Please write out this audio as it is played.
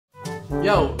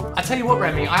Yo, I tell you what,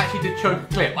 Remy, I actually did choke a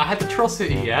clip. I had the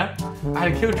Atrocity, yeah? I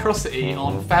had a kill Atrocity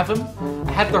on Fathom.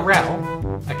 I had the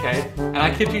Rel, okay? And I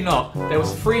kid you not, there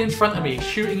was 3 in front of me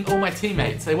shooting all my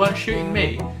teammates. They weren't shooting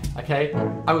me, okay?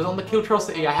 I was on the kill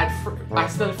Atrocity. I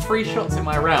still had 3 shots in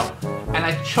my Rel. And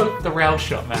I choked the Rel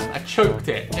shot, man. I choked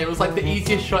it. It was like the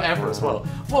easiest shot ever as well.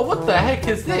 Well, what the heck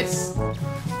is this?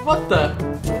 What the...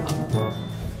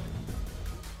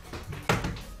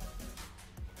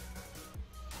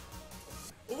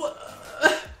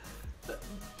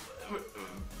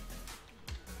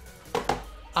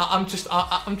 I'm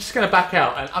just gonna back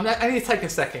out, and I need to take a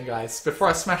second, guys, before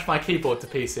I smash my keyboard to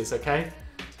pieces. Okay?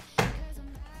 I'm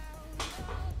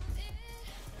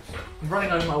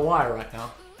running over my wire right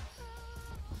now.